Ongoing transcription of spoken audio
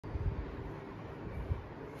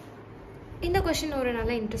இந்த கொஸ்டின் ஒரு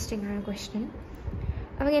நல்ல இன்ட்ரெஸ்டிங்கான கொஸ்டின்.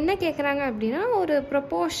 அவங்க என்ன கேட்குறாங்க அப்படின்னா, ஒரு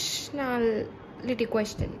ப்ரொபோஷ்னாலிட்டி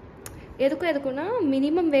கொஸ்டின். எதுக்குன்னா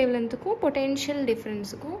மினிமம் வேவ் லென்த்துக்கும் பொட்டென்ஷியல்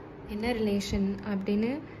டிஃப்ரென்ஸுக்கும் என்ன ரிலேஷன் அப்படின்னு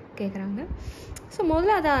கேட்குறாங்க. ஸோ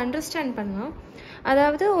முதல்ல அதை அண்டர்ஸ்டாண்ட் பண்ணலாம்.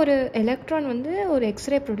 அதாவது ஒரு எலக்ட்ரான் வந்து ஒரு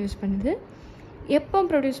எக்ஸ்ரே ப்ரொடியூஸ் பண்ணுது. எப்போ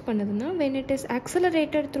ப்ரொடியூஸ் பண்ணுதுன்னா when it is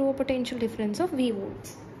accelerated through a potential difference of v volts.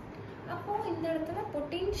 அப்போது இந்த இடத்துல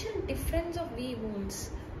potential difference of v volts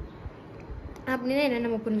அப்படின்னா என்ன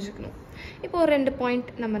நம்ம புரிஞ்சுக்கணும். இப்போ ஒரு 2 பாயிண்ட்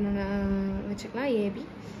நம்ம வச்சுக்கலாம், ஏபி.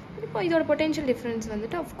 இப்போ இதோட பொட்டென்ஷியல் டிஃப்ரென்ஸ்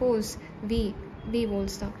வந்துட்டு அஃப்கோர்ஸ் வி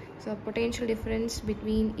வோல்ட்ஸ் தான். So potential difference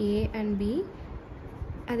between A and B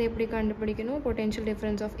அது எப்படி கண்டுபிடிக்கணும்? Potential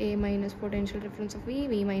difference of A minus potential difference of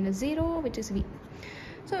V minus 0 which is v.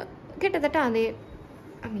 So கிட்டத்தட்ட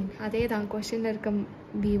அதே தான் கொஸ்டினில் இருக்க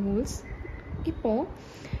வி வோல்ட்ஸ். இப்போது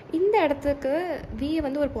இந்த இடத்துக்கு வி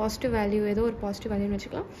வந்து ஒரு பாசிட்டிவ் வேல்யூ, ஏதோ ஒரு பாசிட்டிவ் வேல்யூன்னு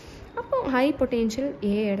வச்சுக்கலாம். அப்போது ஹை பொட்டென்ஷியல்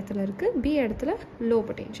ஏ இடத்துல இருக்குது, பி இடத்துல லோ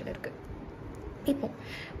பொட்டென்ஷியல் இருக்குது. இப்போது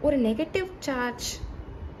ஒரு நெகட்டிவ் சார்ஜ்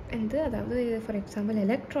வந்து, அதாவது ஃபார் எக்ஸாம்பிள்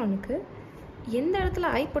எலக்ட்ரானுக்கு எந்த இடத்துல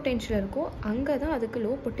ஹை பொட்டென்ஷியல் இருக்கோ அங்கே தான் அதுக்கு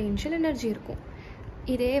லோ பொட்டென்ஷியல் எனர்ஜி இருக்கும்.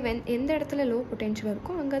 இதே எந்த இடத்துல லோ பொட்டென்ஷியல்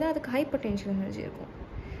இருக்கோ அங்கே தான் அதுக்கு ஹை பொட்டென்ஷியல் எனர்ஜி இருக்கும்.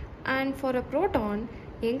 அண்ட் ஃபார் அ ப்ரோட்டான்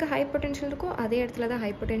எங்கே ஹை பொட்டென்ஷியல் இருக்கோ அதே இடத்துல தான்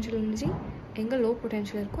ஹை பொட்டென்ஷியல் எனர்ஜி, எங்கே லோ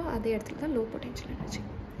பொட்டென்ஷியல் இருக்கோ அதே இடத்துல தான் லோ பொட்டென்ஷியல் எனர்ஜி.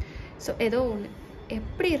 ஸோ ஏதோ ஒன்று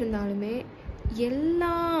எப்படி இருந்தாலுமே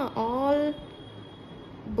எல்லா all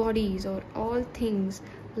bodies are all things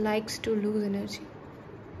likes to lose energy.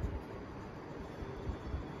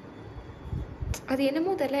 அது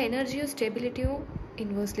என்னமோ தெரியல, எனர்ஜியும் ஸ்டெபிலிட்டியும்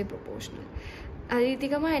இன்வெர்ஸ்லி ப்ரொபோர்ஷனல்.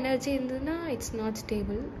 அதிகமாக எனர்ஜி இருந்ததுன்னா இட்ஸ் நாட்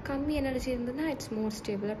ஸ்டேபிள், கம்மி எனர்ஜி இருந்ததுன்னா இட்ஸ் மோர்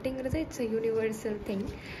ஸ்டேபிள். அப்படிங்கிறது இட்ஸ் அ யூனிவர்சல் திங்.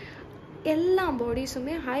 எல்லா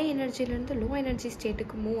பாடிஸுமே ஹை எனர்ஜிலேருந்து லோ எனர்ஜி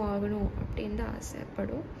ஸ்டேட்டுக்கு மூவ் ஆகணும் அப்படின்னு தான்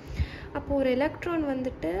ஆசைப்படும். அப்போது ஒரு எலக்ட்ரான்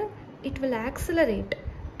வந்துட்டு it will accelerate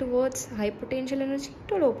towards high potential energy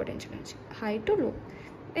to low potential energy, high to low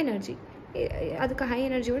energy. அதுக்கு ஹை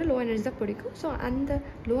எனர்ஜியோட லோ எனர்ஜி தான் பிடிக்கும். ஸோ அந்த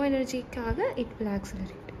low எனர்ஜிக்காக it will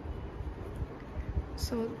accelerate.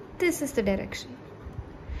 So this is the direction.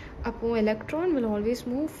 அப்போது electron will always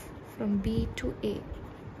move from B to A.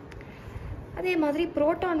 அதே மாதிரி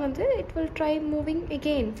proton வந்து it will try moving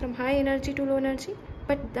again from high energy to low energy,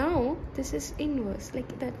 but now this is inverse,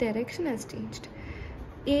 like the direction has changed.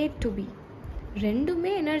 A to B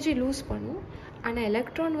ரெண்டுமே energy loose பண்ணும். ஆனால்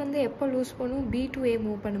electron வந்து எப்போ loose பண்ணும்? B to A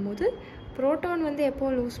move பண்ணும்போது. Proton வந்து எப்போ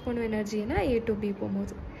loose பண்ணும் எனர்ஜினா A to B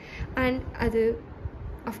போகும்போது. அண்ட் அது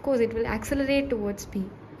of course it will accelerate towards B.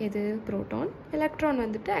 எது? ப்ரோட்டான். எலக்ட்ரான்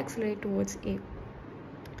வந்துட்டு ஆக்சிலரேட் டுவோர்ட்ஸ் A.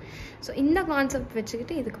 ஸோ இந்த கான்செப்ட்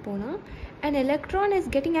வச்சுக்கிட்டு இதுக்கு போனால் and electron is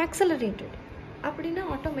getting accelerated அப்படின்னா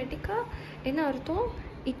ஆட்டோமேட்டிக்காக என்ன அர்த்தம்?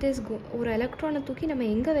 இட் இஸ் ஒரு எலக்ட்ரானை தூக்கி நம்ம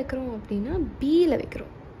எங்கே வைக்கிறோம் அப்படின்னா பியில்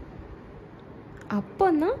வைக்கிறோம். அப்போ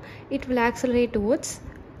தான் it will accelerate towards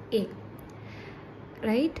A,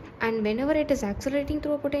 right? And whenever it is accelerating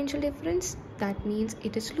through a potential difference, that means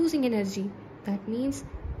it is losing energy. That means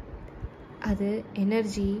அது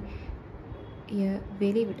எனர்ஜி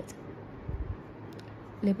வெளிவிடுது,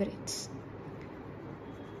 லிபரேட்ஸ்,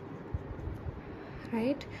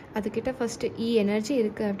 ரைட்? அதுக்கிட்ட ஃபஸ்ட்டு இ எனர்ஜி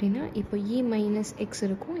இருக்குது அப்படின்னா இப்போ இ மைனஸ் எக்ஸ்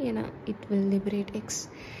இருக்கும், ஏன்னா it will liberate X.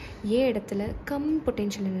 ஏ இடத்துல கம்மி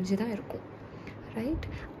potential energy தான் இருக்கும், ரைட்?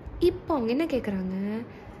 இப்போ அவங்க என்ன கேட்குறாங்க?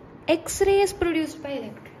 X-rays produced by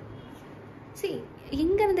electron. C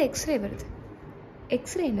எங்கேருந்து எக்ஸ்ரே வருது?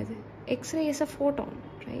 எக்ஸ்ரே என்னது? X-ray is a photon,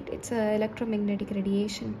 right? It's a electromagnetic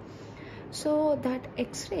radiation. So that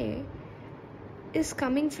X-ray is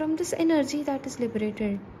coming from this energy that is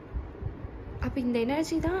liberated. அப்போ இந்த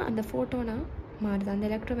எனர்ஜி தான் அந்த ஃபோட்டோனாக மாறுது, அந்த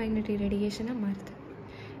எலக்ட்ரோமேக்னெட்டிக் ரேடியேஷனாக மாறுது.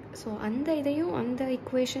 ஸோ அந்த இதையும் அந்த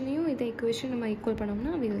இக்குவேஷனையும் இதை இக்குவேஷன் நம்ம ஈக்குவல்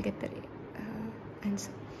பண்ணோம்னா we will get the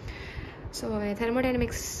answer. So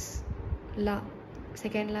thermodynamics law,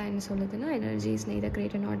 second law என்ன சொல்லுதுன்னா, energy is neither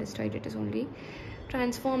created nor destroyed, it is only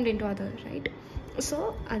transformed into other, right? So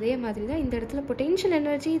அதே மாதிரி தான் இந்த இடத்துல potential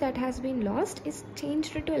energy that has been lost is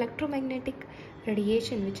changed to electromagnetic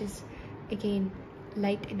radiation, which is again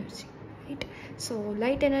light energy, right? So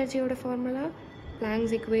light energy oda formula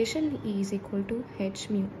Planck's equation E is equal to h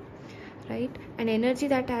mu, right? And energy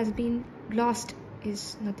that has been lost is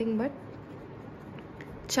nothing but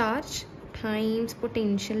charge times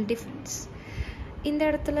potential difference. இந்த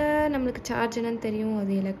இடத்துல நம்மளுக்கு charge என்னன்னு தெரியும்,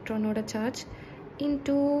 அது எலக்ட்ரானோட charge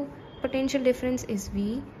into potential difference is V.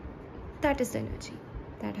 That is the energy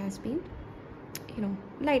that has been,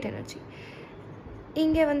 light energy.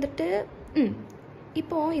 இங்கே வந்துட்டு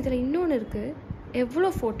இப்போது இதில் இன்னொன்று இருக்குது,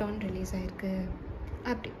 எவ்வளோ ஃபோட்டான் ரிலீஸ் ஆகிருக்கு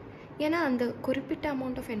அப்படி. ஏன்னா அந்த குறிப்பிட்ட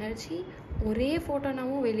அமௌண்ட் ஆஃப் எனர்ஜி ஒரே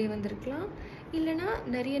ஃபோட்டானாகவும் வெளியே வந்திருக்கலாம், இல்லைனா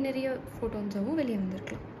நிறைய ஃபோட்டான்ஸாகவும் வெளியே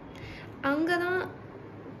வந்திருக்கலாம். அங்கே தான்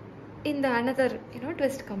இந்த அனதர்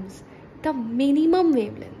ட்விஸ்ட் கம்ஸ், த மினிமம்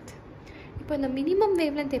வேவ் லென்த். இப்போ இந்த மினிமம்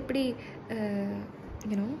வேவ் லென்த் எப்படி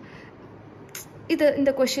இது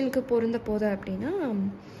இந்த கொஷனுக்கு பொருந்த போகுது அப்படின்னா,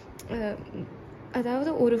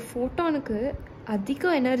 அதாவது ஒரு ஃபோட்டானுக்கு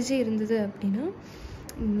அதிக எனர்ஜி இருந்தது அப்படின்னா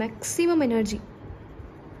maximum energy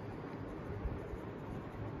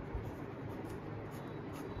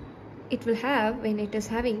it will have when it is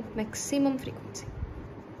having maximum frequency.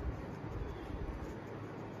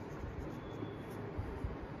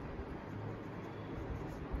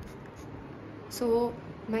 So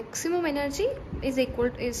maximum energy is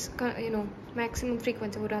equal is maximum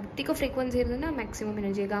frequency. ஒரு அதிக frequency இருந்ததுன்னா maximum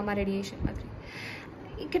energy, gamma radiation மாதிரி.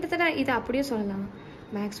 கிட்டத்தட்ட இது அப்படியே சொல்லலாம்.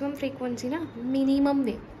 maximum frequencyனா minimum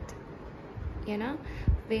wavelength. ஏன்னா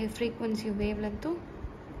frequency wavelength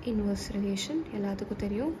inverse relation எல்லாத்துக்கும்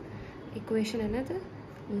தெரியும். equation என்னது?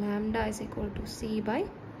 lambda is equal to c by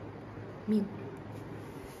mu.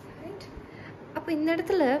 Right? அப்போ இந்த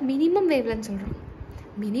இடத்துல minimum wavelength சொல்கிறோம்.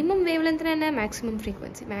 minimum wavelength என்ன? maximum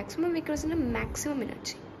frequency. maximum frequency maximum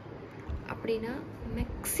energy. அப்படின்னா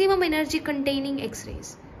maximum energy containing x-rays,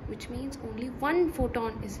 which means only one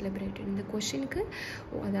photon is liberated. இந்த கொஷனுக்கு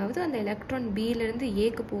அதாவது அந்த எலக்ட்ரான் பியிலிருந்து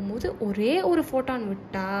ஏக்கு போகும்போது ஒரே ஒரு ஃபோட்டான்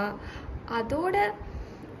விட்டா அதோட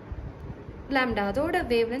லாம்டா, அதோட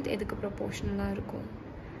வேவ்லென்த் எதுக்கு ப்ரொபோர்ஷனலாக இருக்கும்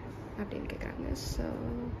அப்படின்னு கேட்குறாங்க. ஸோ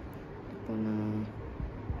இப்போ நான்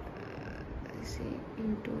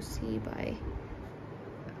into C by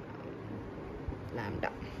lambda.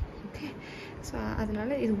 Okay, so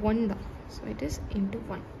அதனால இது 1 தான். So it is into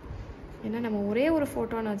 1. ஏன்னா நம்ம ஒரே ஒரு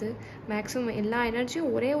ஃபோட்டான், அது மேக்ஸிமம் எல்லா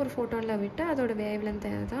எனர்ஜியும் ஒரே ஒரு ஃபோட்டானில் விட்டு அதோட வேவ்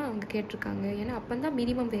லென்த்தை தான் அவங்க கேட்டிருக்காங்க. ஏன்னா அப்போ தான்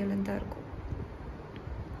மினிமம் வேவ் லென்த்தாக இருக்கும்.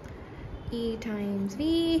 E times V.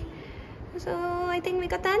 So I think we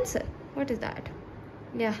got the answer. What is that?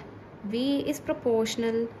 Yeah, V is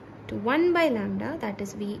proportional to 1 by lambda. That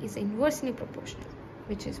is, V is inversely proportional,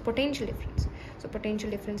 which is potential difference. So potential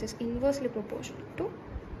difference is inversely proportional to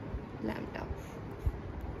lambda.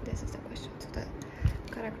 This is the question. So the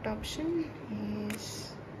correct option is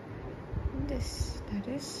this, that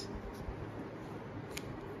is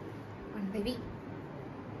 1 by V.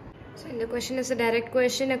 So in the question is a direct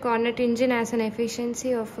question. A Carnot engine has an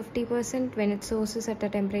efficiency of 50% when it sources at a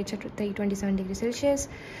temperature to 327 degrees Celsius.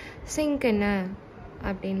 Sink என்ன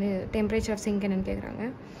அப்படின்னு temperature of sink என்னன்னு கேட்குறாங்க.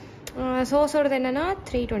 சோர்ஸோடது என்னன்னா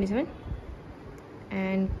 327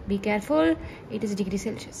 and be careful, it is degree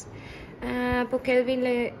Celsius. இப்போ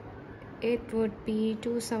கெல்வினில் it would be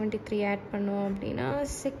 273 add பண்ணோம் அப்படின்னா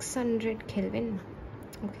 600 kelvin.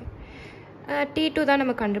 Okay, T2 தான்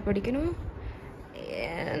நம்ம கண்டுபிடிக்கணும்.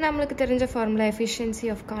 நம்மளுக்கு தெரிஞ்ச formula efficiency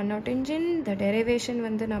of Carnot engine, the derivation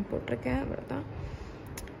வந்து நான் போட்டிருக்கேன், அவ்வளோதான்.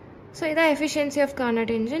 ஸோ இதான் எஃபிஷியன்சி ஆஃப்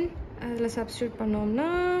கார்னாட் இன்ஜின். அதில் சப்ஸ்டியூட் பண்ணோம்னா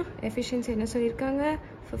எஃபிஷியன்சி என்ன சொல்லியிருக்காங்க?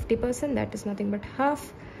 50%. That is nothing but half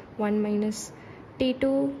 1 minus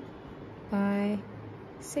T2 by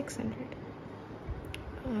 600.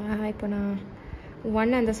 இப்போ நான்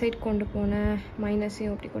 1 அந்த சைட் கொண்டு போனேன்,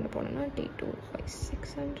 மைனஸையும் அப்படி கொண்டு போனேன்னா T2 by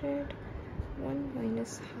 600, 1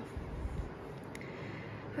 minus half.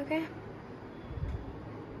 Okay,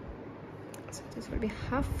 so this will be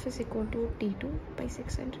half is equal to T2 by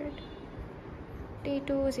 600.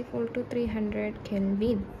 T2 is equal to 300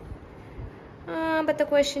 Kelvin. But the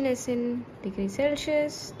question is in degrees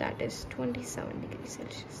Celsius, that is 27 degrees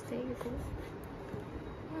Celsius. There you go.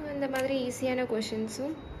 இந்த மாதிரி ஈஸியான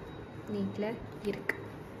கொஷின்ஸும் நீட்டில் இருக்கு.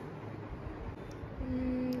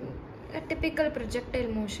 Typical projectile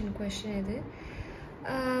motion question இது.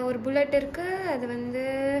 ஒரு bullet இருக்குது, அது வந்து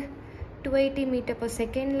 280 மீட்டர் per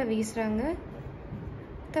செகண்டில் வீசுகிறாங்க,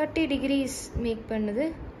 30 டிகிரிஸ் மேக் பண்ணுது.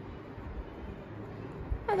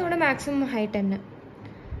 அதோட மேக்ஸிமம் ஹைட் என்ன?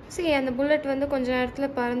 சரி, அந்த புல்லட் வந்து கொஞ்ச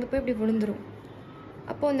நேரத்தில் பறந்து போய் இப்படி விழுந்துடும்.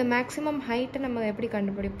 அப்போது இந்த மேக்ஸிமம் ஹைட்டை நம்ம எப்படி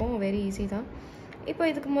கண்டுபிடிப்போம்? வெரி ஈஸி தான். இப்போ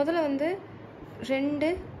இதுக்கு முதல்ல வந்து 2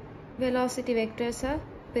 வெலாசிட்டி வெக்டர்ஸாக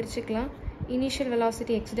பிரிச்சுக்கலாம். இனிஷியல்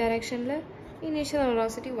வெலாசிட்டி x டைரெக்ஷனில், இனிஷியல்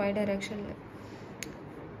வெலாசிட்டி y டைரெக்ஷனில்.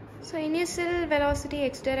 So initial velocity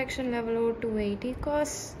x direction level 280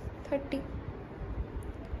 cos 30.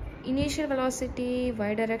 Initial velocity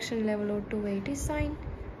y direction level 280 sin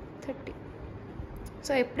 30.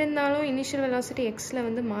 So எப்படி இருந்தாலும் initial velocity xல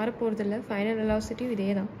வந்து மாற போகிறது இல்லை, final velocity இதே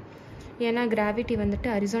தான். ஏன்னா கிராவிட்டி வந்துட்டு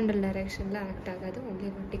ஹரிசாண்டல் டைரெக்ஷனில் ஆக்ட் ஆகாது,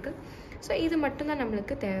 only vertical. ஸோ இது மட்டும்தான்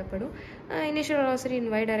நம்மளுக்கு தேவைப்படும். initial velocity in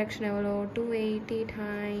y direction எவ்வளோ? 280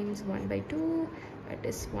 times 1/2, that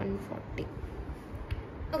is 140.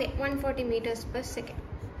 Okay, 140 meters per second.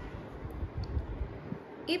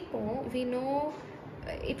 இப்போ we know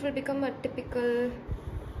it will become a typical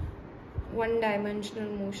one-dimensional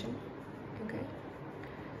motion. Okay,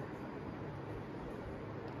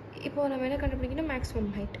 இப்போ நம்ம என்ன கண்டுபிடிக்கணும்?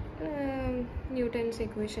 Maximum height. Newton's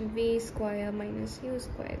equation v square minus u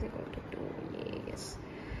square is equal to 2a. Yes.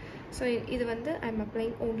 So இது வந்து I'm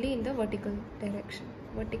applying only in the vertical direction.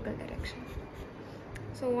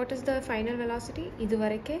 So what is the final velocity? இது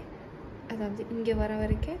வரைக்கே, அதாவது இங்கே வர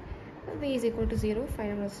வரைக்கே v is equal to 0.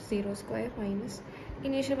 Final velocity 0 square minus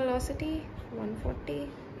initial velocity 140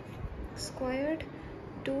 squared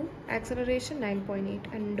to acceleration 9.8,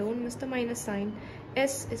 and don't miss the minus sign.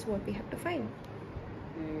 S is what we have to find.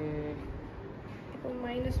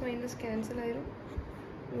 Minus minus cancel ஆயிரும்.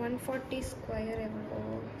 140 square எவ்வளோ?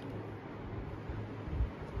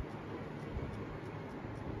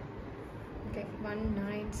 Okay,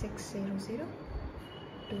 19600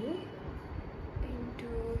 2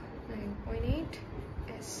 into 9.8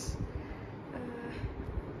 S.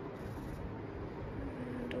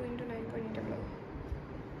 2 into 9.8 எவ்வளோ?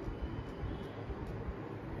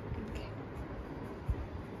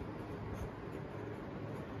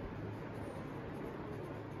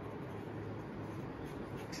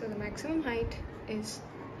 So the maximum height is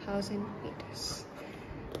 1000 meters.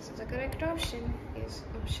 So the correct option is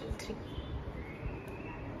option 3.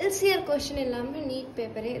 LCR question இல்லாமல் NEET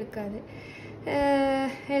பேப்பரே இருக்காது.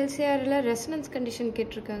 LCRல resonance condition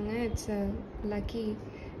கேட்டிருக்காங்க. It's a lucky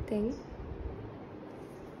thing.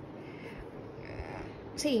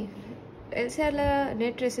 See, LCRல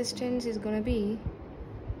net resistance is going to be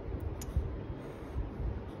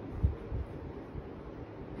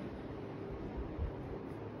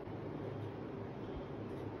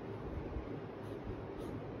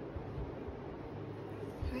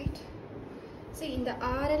in the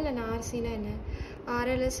RL and RC na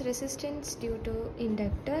RL is resistance due to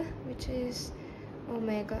inductor, which is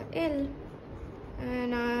omega L,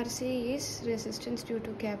 and RC is resistance due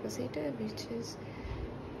to capacitor, which is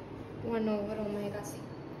 1 over omega C.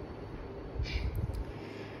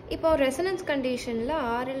 Now resonance condition la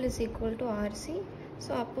RL is equal to RC, so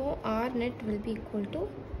appo R net will be equal to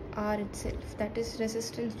R itself, that is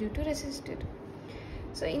resistance due to resistor.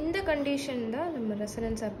 So in the condition the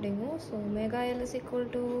resonance அப்படிங்கும். So omega L is equal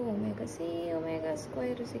to omega C, omega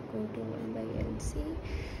square is equal to 1 by LC.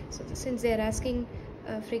 So since they are asking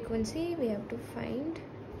frequency, we have to find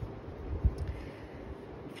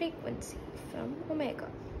frequency from omega.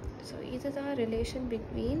 So this is the relation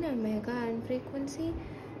between omega and frequency.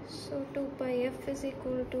 So 2 pi f is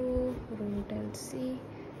equal to root LC,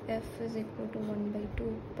 f is equal to 1 by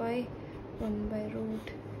 2 pi 1 by root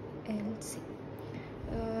LC.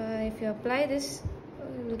 If you apply this,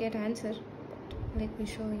 you will get answer. Let me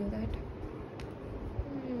show you that.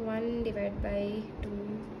 1 divided by 2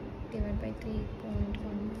 divided by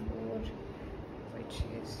 3.14, which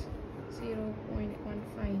is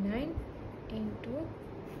 0.159 into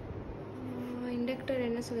inductor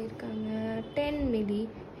என்ன சொல்லிருக்காங்க 10 milli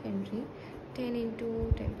Henry, 10 into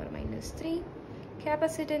 10 power minus 3.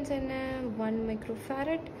 Capacitance என்ன 1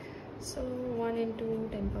 microfarad, so 1 into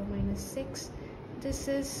 10 power minus 6. This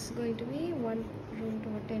is going to be 1 root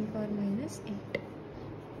over 10 power minus 8.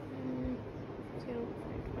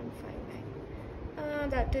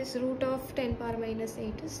 0.159. That is root of 10 power minus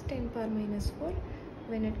 8 is 10 power minus 4.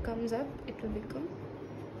 When it comes up, it will become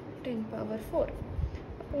 10 power 4.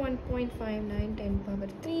 1.59 10 power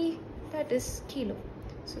 3, that is kilo.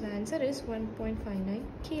 So the answer is 1.59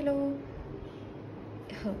 kilo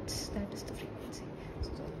hertz. That is the frequency. So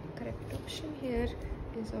the correct option here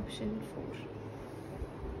is option 4.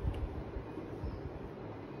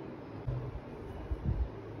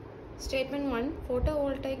 Statement 1.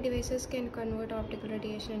 Photovoltaic devices can convert optical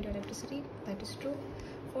radiation into electricity. That is true.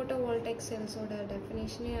 Photovoltaic cells oda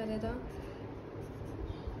definition adha.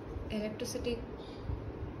 Electricity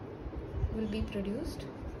will be produced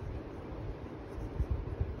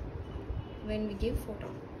when we give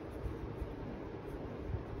photon.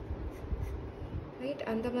 Right?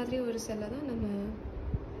 அந்த மாதிரி ஒரு செல்லை தான் நம்ம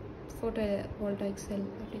photovoltaic cell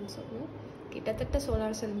அப்படின்னு சொல்லுவோம். கிட்டத்தட்ட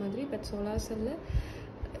solar cell மாதிரி, but solar cell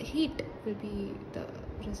heat will be the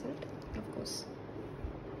result. Of course,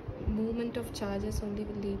 movement of charges only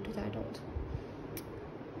will lead to that also.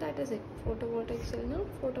 That is it. Photovoltaic cell now,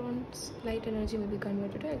 photons, light energy will be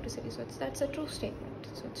converted to electricity. So that's a true statement.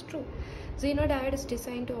 So it's true. Xeno diode is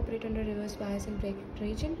designed to operate under reverse bias in break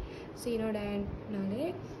region. Xeno diode nale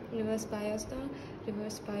reverse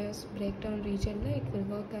bias breakdown region la it will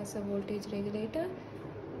work as a voltage regulator.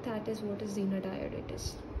 That is what is Xeno diode. It is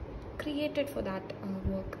created for that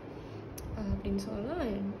work. And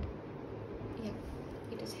yeah,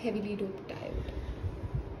 it is heavily doped diode.